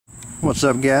What's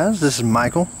up, guys? This is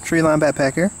Michael, Treeline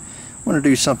Backpacker. I want to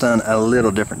do something a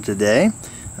little different today.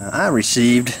 I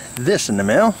received this in the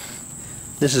mail.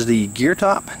 This is the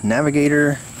Geertop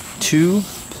Navigator 2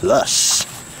 Plus.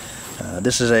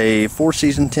 This is a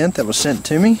 4-season tent that was sent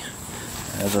to me.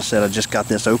 As I said, I just got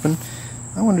this open.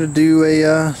 I wanted to do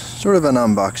a sort of an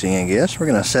unboxing, I guess. We're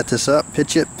going to set this up,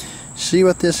 pitch it, see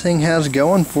what this thing has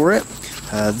going for it.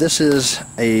 This is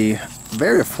a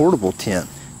very affordable tent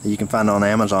that you can find on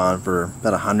Amazon for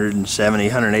about 170,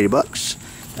 180 bucks.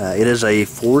 It is a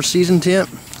 4-season tent,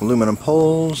 aluminum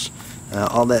poles,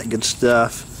 all that good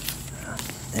stuff.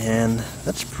 And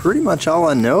that's pretty much all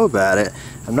I know about it.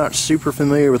 I'm not super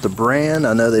familiar with the brand.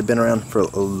 I know they've been around for a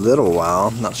little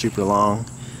while, not super long.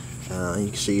 You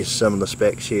can see some of the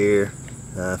specs here.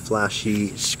 Fly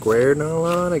sheet square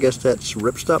nylon, I guess that's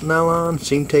ripstop nylon,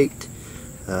 seam taped.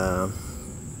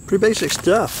 Pretty basic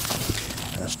stuff.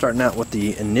 Starting out with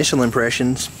the initial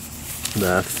impressions,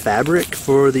 the fabric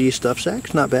for the stuff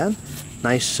sack's not bad.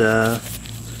 Nice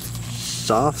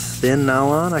soft thin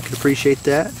nylon, I could appreciate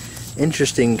that.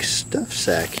 Interesting stuff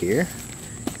sack here.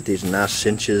 Got these nice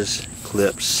cinches,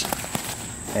 clips,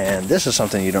 and this is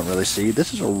something you don't really see.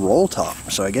 This is a roll top,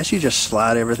 so I guess you just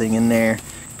slide everything in there,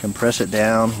 compress it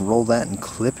down, roll that and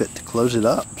clip it to close it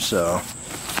up. So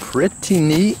pretty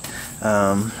neat.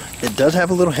 It does have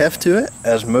a little heft to it,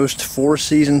 as most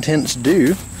 4-season tents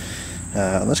do.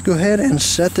 Let's go ahead and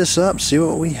set this up, see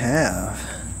what we have.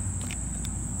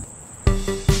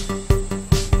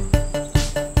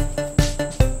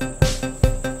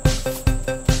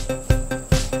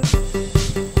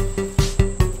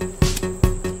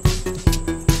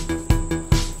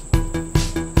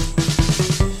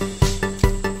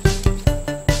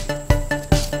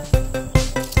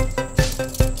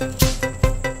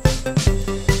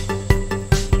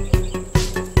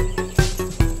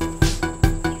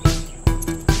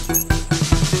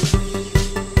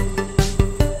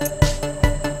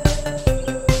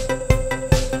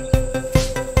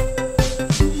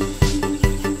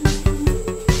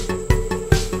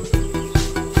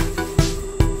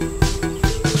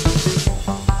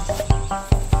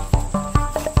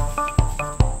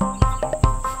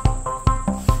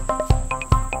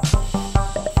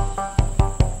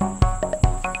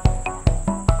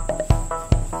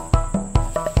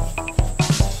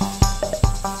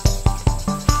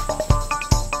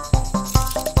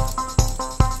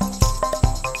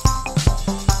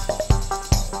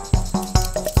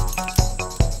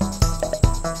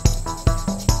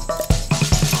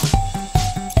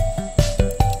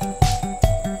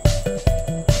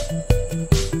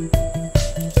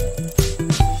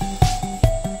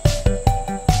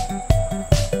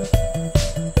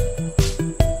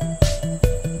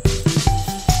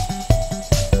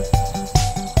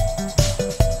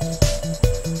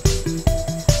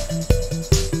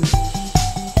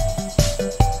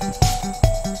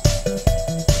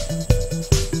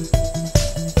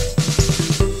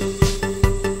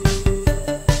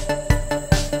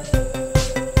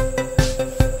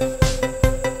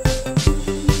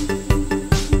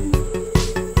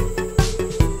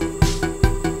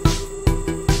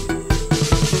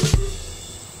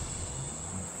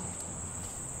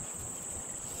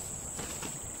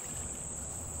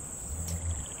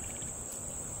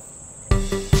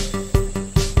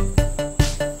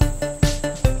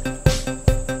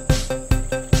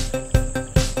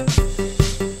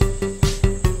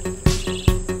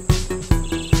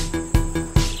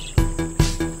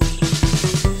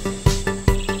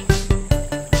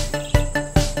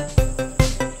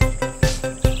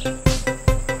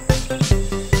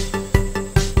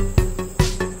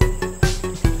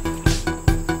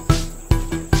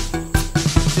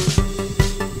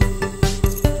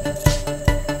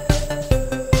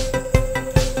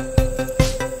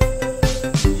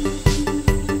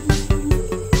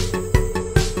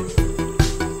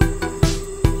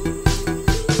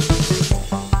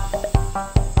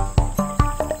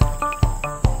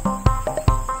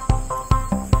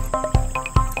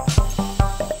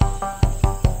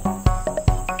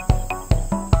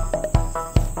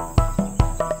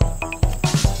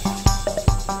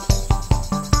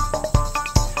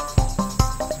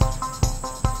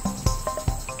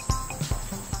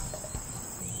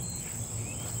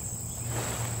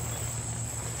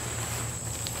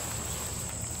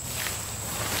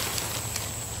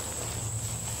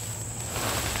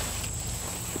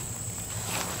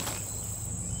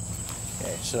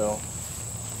 So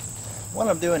what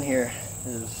I'm doing here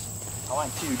is I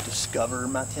like to discover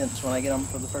my tents when I get them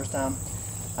for the first time.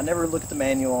 I never look at the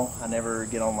manual. I never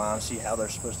get online and see how they're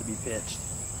supposed to be pitched.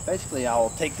 Basically,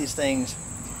 I'll take these things,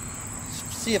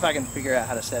 see if I can figure out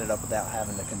how to set it up without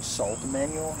having to consult a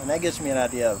manual, and that gives me an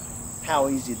idea of how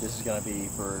easy this is going to be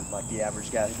for like the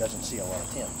average guy who doesn't see a lot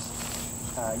of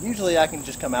tents. Usually I can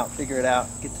just come out, figure it out,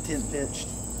 get the tent pitched,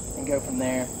 and go from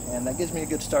there, and that gives me a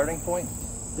good starting point.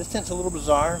 This tent's a little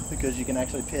bizarre because you can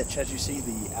actually pitch, as you see,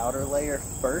 the outer layer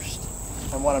first,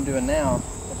 and what I'm doing now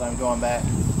is I'm going back,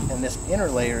 and this inner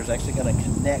layer is actually going to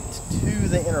connect to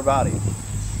the inner body.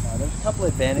 There's a couple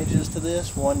advantages to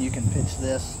this. One, you can pitch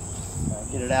this,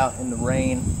 get it out in the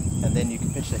rain, and then you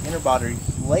can pitch the inner body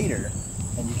later,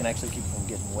 and you can actually keep it from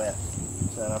getting wet.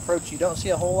 So an approach you don't see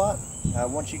a whole lot.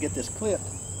 Once you get this clipped,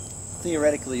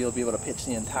 theoretically you'll be able to pitch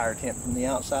the entire tent from the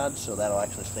outside, so that'll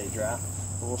actually stay dry.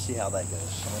 But we'll see how that goes.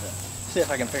 So I'm going to see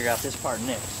if I can figure out this part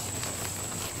next.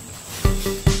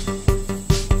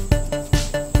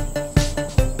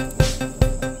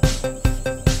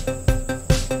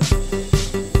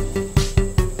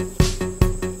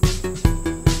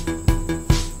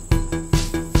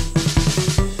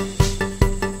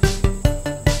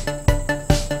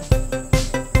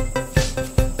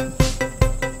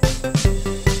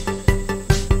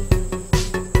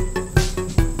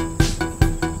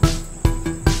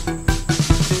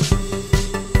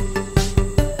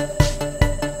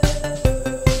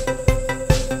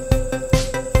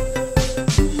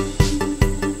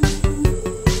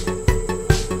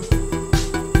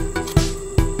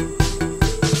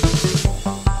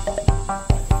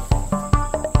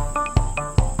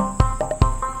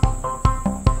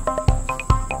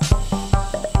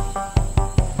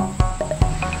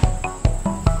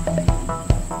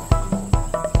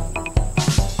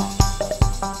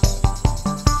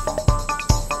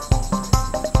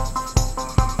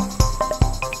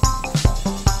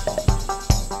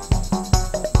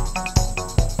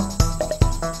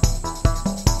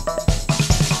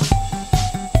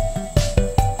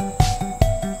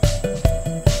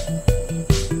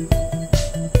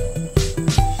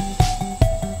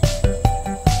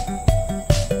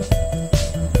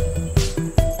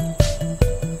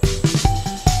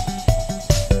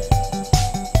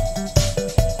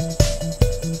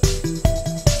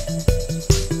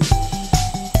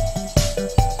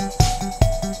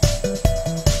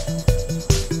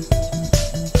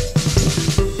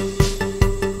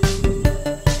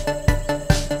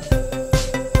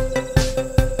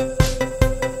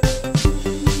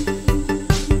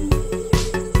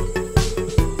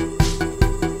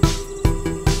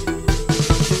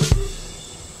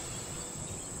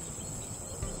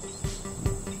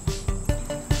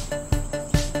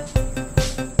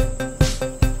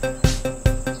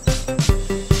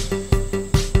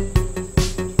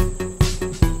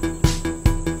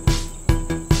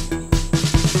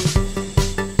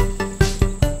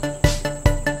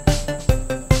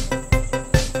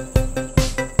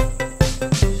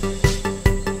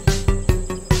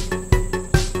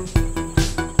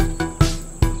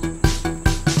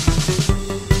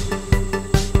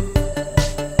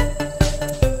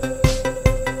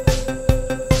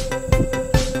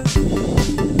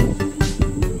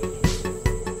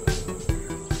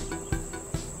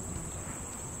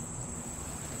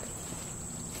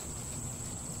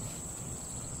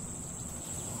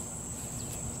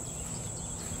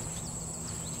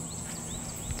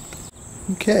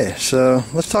 Okay, so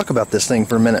let's talk about this thing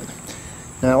for a minute.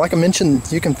 Now, like I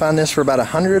mentioned, you can find this for about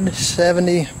about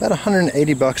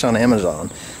 180 bucks on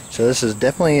Amazon. So this is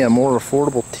definitely a more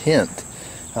affordable tent.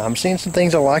 I'm seeing some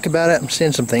things I like about it. I'm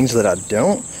seeing some things that I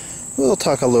don't. We'll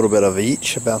talk a little bit of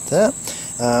each about that.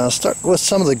 I'll start with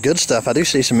some of the good stuff. I do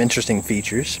see some interesting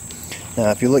features. Now,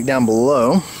 if you look down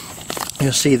below,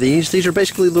 you'll see these. These are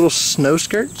basically little snow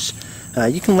skirts.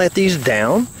 You can let these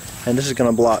down, and this is going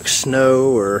to block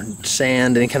snow or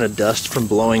sand, any kind of dust from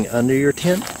blowing under your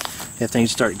tent. If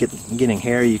things start getting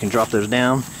hairy, you can drop those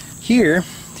down. Here,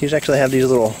 these actually have these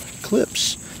little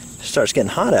clips. If it starts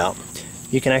getting hot out,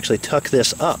 you can actually tuck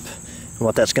this up. And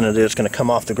what that's going to do, it's going to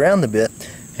come off the ground a bit,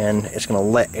 and it's going to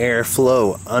let air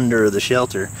flow under the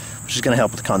shelter, which is going to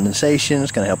help with condensation.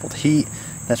 It's going to help with heat.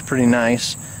 That's pretty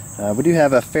nice. We do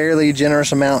have a fairly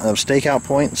generous amount of stakeout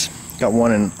points. Got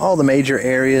one in all the major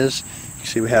areas. You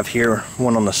see we have here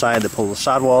one on the side that pulls the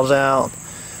sidewalls out.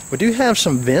 We do have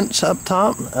some vents up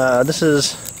top. This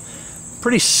is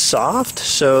pretty soft,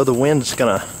 so the wind's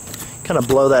gonna kind of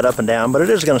blow that up and down, but it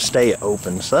is gonna stay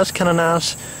open, so that's kind of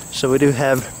nice. So we do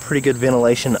have pretty good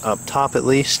ventilation up top at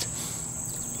least.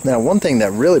 Now, one thing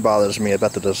that really bothers me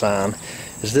about the design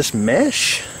is this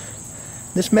mesh.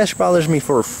 This mesh bothers me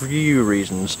for a few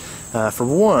reasons. For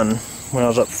one, when I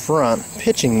was up front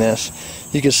pitching this,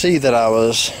 you could see that I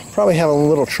was probably having a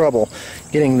little trouble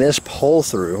getting this pole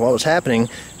through. What was happening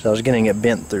is I was getting it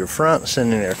bent through front,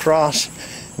 sending it across,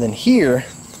 then here,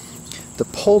 the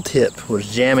pole tip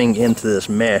was jamming into this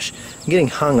mesh, getting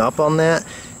hung up on that,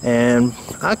 and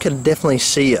I could definitely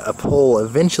see a pole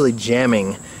eventually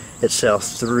jamming itself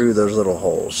through those little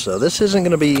holes. So this isn't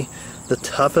going to be the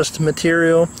toughest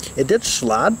material. It did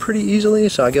slide pretty easily,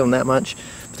 so I give them that much,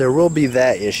 but there will be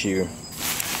that issue.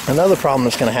 Another problem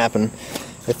that's going to happen,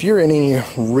 if you're in any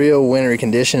real wintry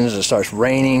conditions, it starts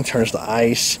raining, turns to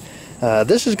ice,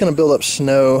 this is going to build up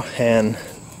snow and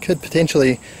could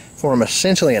potentially form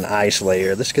essentially an ice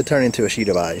layer. This could turn into a sheet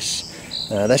of ice.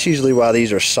 That's usually why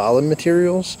these are solid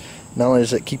materials. Not only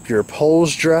does it keep your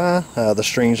poles dry, the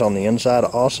strings on the inside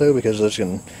also, because those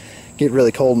can get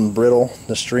really cold and brittle,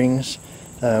 the strings,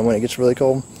 when it gets really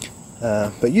cold.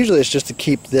 But usually it's just to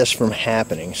keep this from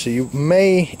happening. So you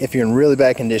may, if you're in really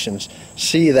bad conditions,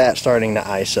 see that starting to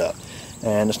ice up.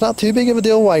 And it's not too big of a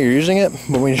deal while you're using it,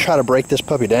 but when you try to break this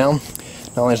puppy down,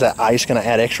 not only is that ice going to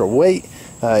add extra weight,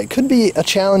 it could be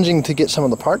challenging to get some of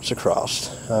the parts across.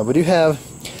 We do have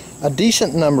a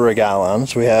decent number of guy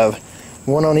lines. We have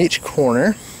one on each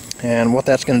corner, and what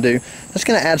that's going to do, that's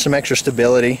going to add some extra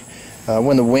stability.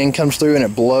 When the wind comes through and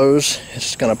it blows,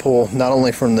 it's going to pull not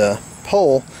only from the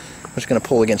pole, but it's going to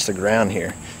pull against the ground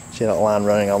here. See that line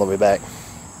running all the way back.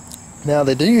 Now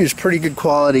they do use pretty good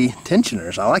quality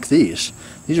tensioners. I like these.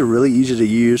 These are really easy to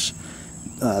use.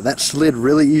 That slid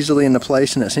really easily into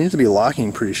place, and it seems to be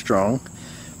locking pretty strong.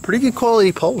 Pretty good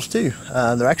quality poles too.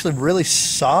 They're actually really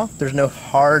soft. There's no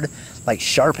hard, like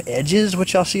sharp edges,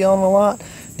 which I'll see on a lot.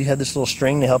 You have this little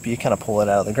string to help you kind of pull it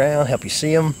out of the ground, help you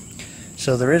see them.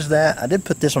 So there is that. I did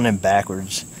put this one in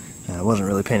backwards. I wasn't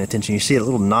really paying attention. You see a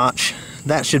little notch?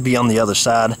 That should be on the other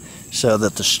side so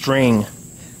that the string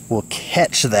will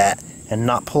catch that and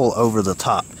not pull over the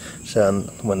top. So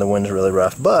when the wind's really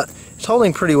rough. But it's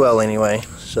holding pretty well anyway,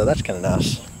 so that's kind of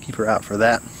nice. Keep her out for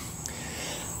that.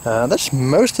 That's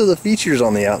most of the features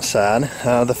on the outside.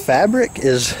 The fabric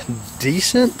is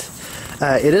decent.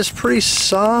 It is pretty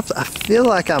soft. I feel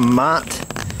like I might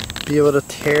be able to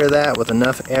tear that with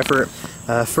enough effort.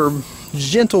 For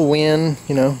gentle wind,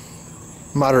 you know,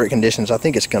 moderate conditions, I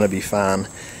think it's going to be fine.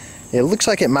 It looks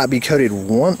like it might be coated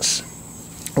once.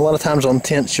 A lot of times on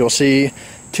tents you'll see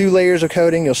 2 layers of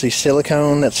coating. You'll see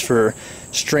silicone, that's for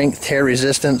strength, tear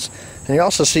resistance, and you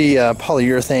also see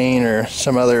polyurethane or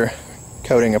some other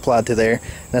coating applied to there.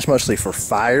 And that's mostly for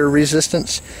fire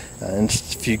resistance. And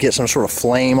if you get some sort of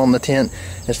flame on the tent,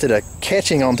 instead of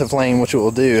catching onto flame, which it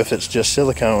will do if it's just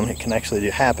silicone, it can actually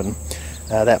happen.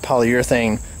 That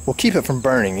polyurethane will keep it from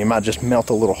burning. You might just melt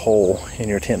a little hole in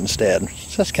your tent instead.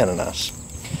 So that's kind of nice.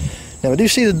 Now we do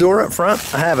see the door up front.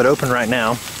 I have it open right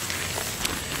now.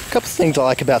 A couple things I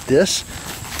like about this.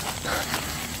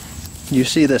 You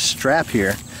see this strap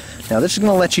here. Now this is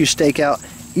going to let you stake out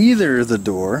either the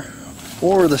door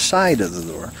or the side of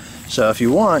the door. So if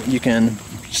you want, you can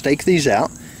stake these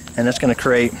out, and it's going to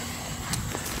create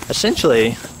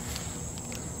essentially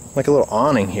like a little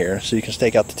awning here, so you can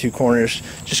stake out the 2 corners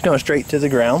just going straight to the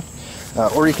ground,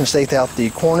 or you can stake out the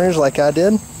corners like I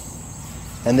did,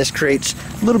 and this creates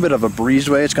a little bit of a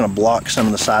breezeway. It's going to block some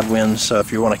of the side winds, so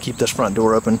if you want to keep this front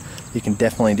door open, you can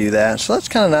definitely do that. So that's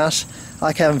kind of nice. I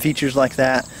like having features like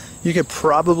that. You could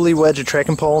probably wedge a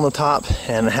trekking pole on the top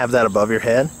and have that above your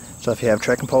head. So if you have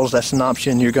trekking poles, that's an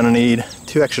option. You're going to need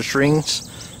 2 extra strings.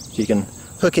 You can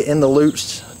hook it in the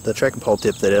loops, the trekking pole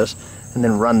tip that is, and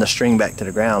then run the string back to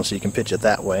the ground so you can pitch it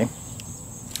that way.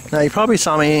 Now you probably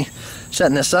saw me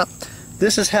setting this up.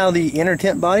 This is how the inner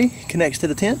tent body connects to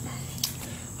the tent.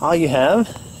 All you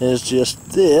have is just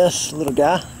this little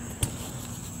guy.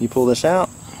 You pull this out,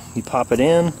 you pop it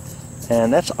in,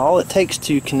 and that's all it takes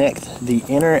to connect the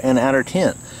inner and outer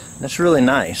tent. That's really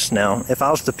nice. Now if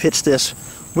I was to pitch this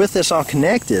with this all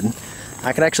connected,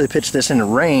 I could actually pitch this in the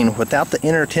rain without the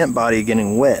inner tent body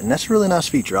getting wet, and that's a really nice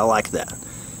feature. I like that.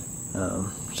 So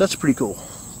that's a pretty cool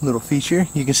little feature.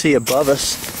 You can see above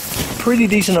us pretty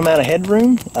decent amount of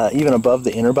headroom, even above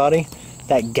the inner body.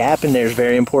 That gap in there is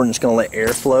very important. It's going to let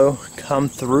airflow come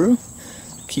through,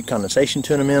 keep condensation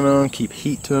to a minimum, keep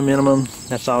heat to a minimum.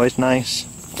 That's always nice.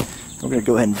 We're going to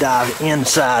go ahead and dive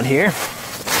inside here.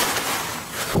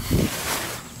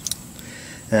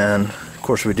 And of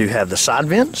course we do have the side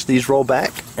vents. These roll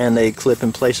back and they clip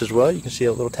in place as well. You can see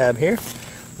a little tab here,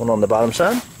 one on the bottom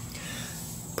side.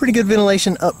 Pretty good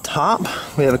ventilation up top.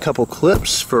 We have a couple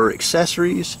clips for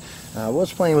accessories. I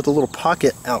was playing with a little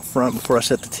pocket out front before I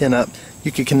set the tent up.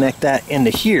 You could connect that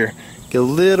into here, get a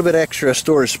little bit extra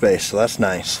storage space, so that's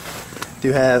nice.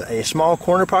 Do have a small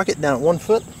corner pocket down at 1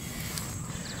 foot.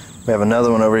 We have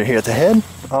another one over here at the head.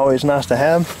 Always nice to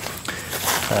have.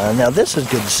 Now this is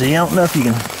good to see. I don't know if you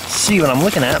can see what I'm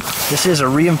looking at. This is a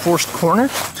reinforced corner,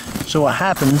 So what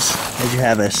happens is you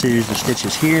have a series of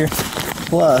stitches here,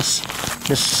 plus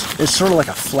this is sort of like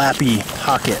a flappy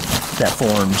pocket that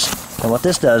forms. And what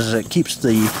this does is it keeps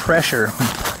the pressure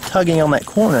tugging on that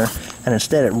corner, and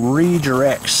instead it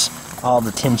redirects all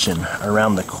the tension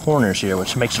around the corners here,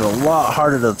 which makes it a lot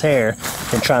harder to tear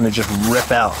than trying to just rip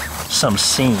out some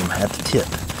seam at the tip.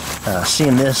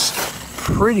 Seeing this,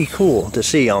 pretty cool to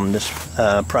see on this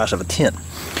price of a tent.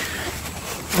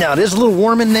 Now it is a little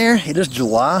warm in there. It is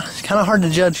July. It's kind of hard to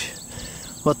judge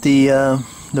what the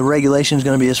regulation is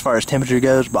going to be as far as temperature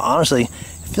goes, but honestly,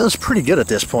 it feels pretty good at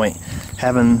this point.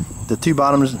 Having the two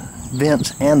bottom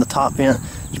vents and the top vent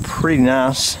is pretty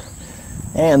nice,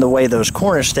 and the way those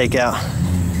corners stake out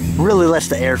really lets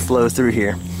the air flow through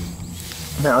here.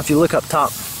 Now if you look up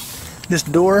top, this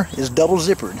door is double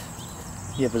zippered.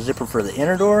 You have a zipper for the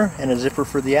inner door and a zipper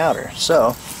for the outer.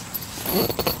 So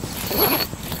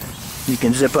you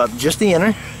can zip up just the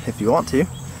inner if you want to,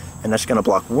 and that's going to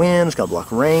block wind, it's going to block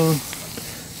rain,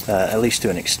 at least to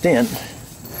an extent.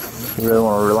 You really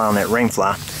want to rely on that rain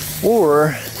fly.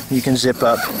 Or you can zip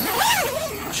up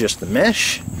just the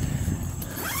mesh,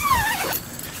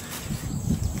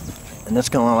 and that's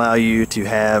going to allow you to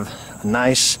have a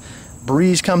nice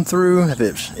breeze come through.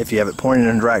 If you have it pointed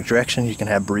in the right direction, you can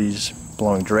have breeze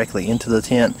blowing directly into the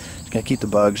tent. It's going to keep the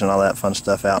bugs and all that fun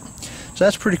stuff out. So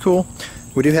that's pretty cool.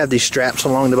 We do have these straps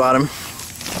along the bottom.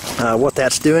 What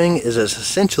that's doing is it's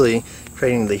essentially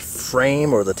creating the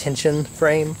frame or the tension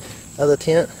frame of the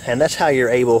tent, and that's how you're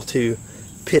able to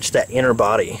pitch that inner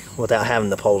body without having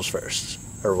the poles first.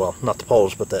 Or well, not the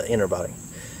poles, but the inner body.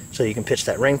 So you can pitch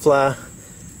that rain fly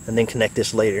and then connect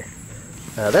this later.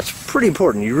 That's pretty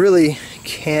important. You really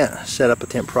can't set up a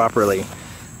tent properly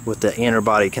with the inner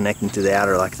body connecting to the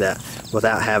outer like that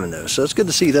without having those. So it's good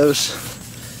to see those.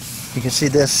 You can see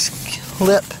this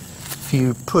clip. If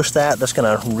you push that, that's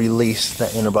going to release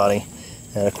that inner body.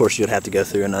 And of course you'd have to go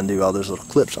through and undo all those little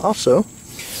clips also.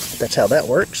 That's how that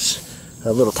works.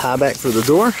 A little tie back for the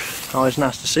door. Always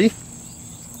nice to see.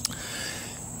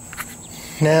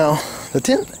 Now the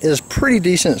tent is pretty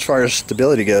decent as far as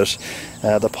stability goes.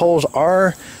 The poles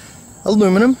are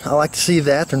aluminum. I like to see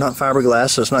that. They're not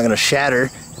fiberglass, so it's not going to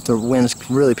shatter if the winds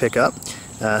really pick up.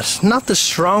 It's not the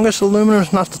strongest aluminum,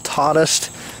 it's not the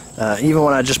tautest. Even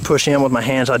when I just push in with my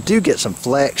hands, I do get some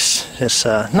flex. It's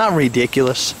not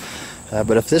ridiculous,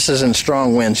 but if this is in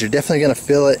strong winds, you're definitely going to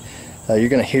feel it. You're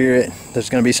going to hear it. There's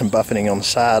going to be some buffeting on the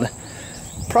side.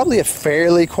 Probably a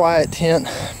fairly quiet tent,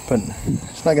 but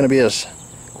it's not going to be as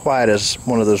quiet as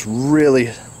one of those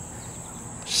really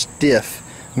stiff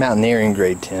mountaineering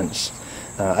grade tents.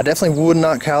 I definitely would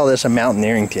not call this a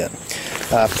mountaineering tent.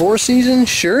 4 seasons,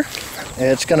 sure,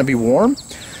 it's going to be warm.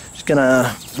 It's going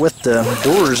to, with the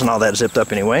doors and all that zipped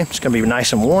up anyway, it's going to be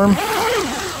nice and warm.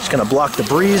 It's going to block the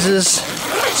breezes,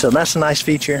 so that's a nice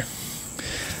feature.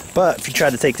 But if you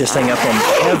tried to take this thing up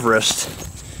on Everest,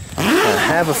 I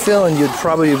have a feeling you'd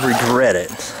probably regret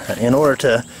it. In order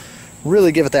to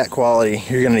really give it that quality,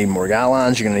 you're going to need more guy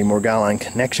lines, you're going to need more guy line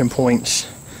connection points,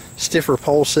 stiffer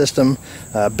pole system,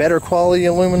 better quality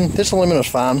aluminum. This aluminum is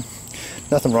fine,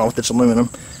 nothing wrong with this aluminum,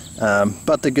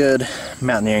 but the good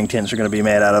mountaineering tents are going to be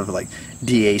made out of like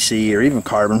DAC or even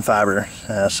carbon fiber,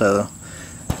 so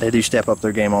they do step up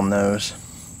their game on those.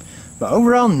 But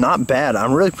overall, not bad.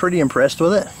 I'm really pretty impressed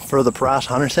with it for the price,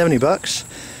 170 bucks.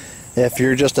 If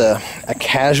you're just a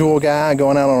casual guy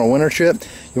going out on a winter trip,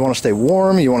 you want to stay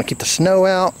warm, you want to keep the snow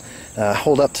out,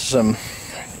 hold up to some,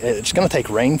 it's going to take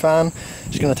rain fine,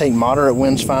 it's going to take moderate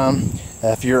winds fine.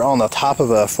 If you're on the top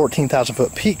of a 14,000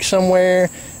 foot peak somewhere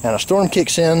and a storm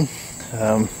kicks in,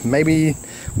 maybe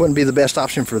wouldn't be the best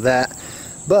option for that.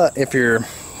 But if you're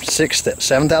 6,000 to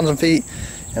 7,000 feet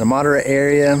in a moderate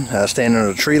area, staying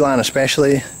under a tree line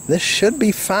especially, this should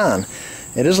be fine.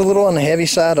 It is a little on the heavy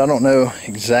side. I don't know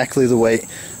exactly the weight.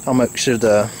 I'll make sure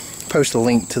to post a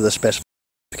link to the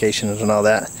specifications and all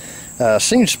that.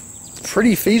 Seems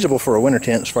pretty feasible for a winter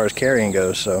tent as far as carrying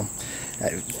goes, so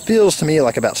it feels to me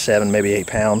like about 7, maybe 8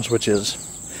 pounds, which is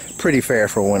pretty fair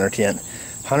for a winter tent.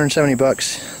 170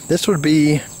 bucks. This would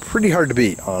be pretty hard to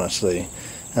beat, honestly.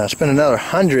 Spend another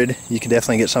 100, you could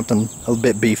definitely get something a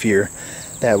bit beefier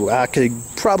that I could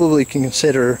probably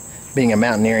consider being a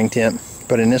mountaineering tent.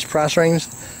 But in this price range,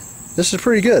 this is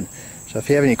pretty good. So if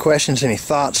you have any questions, any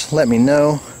thoughts, let me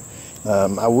know.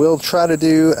 I will try to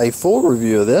do a full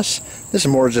review of this. This is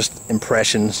more just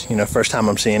impressions, you know, first time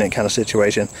I'm seeing it kind of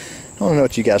situation. I want to know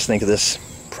what you guys think of this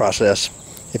process.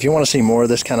 If you want to see more of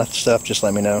this kind of stuff, just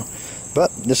let me know.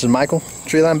 But this is Michael,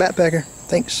 Treeline Backpacker.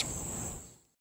 Thanks.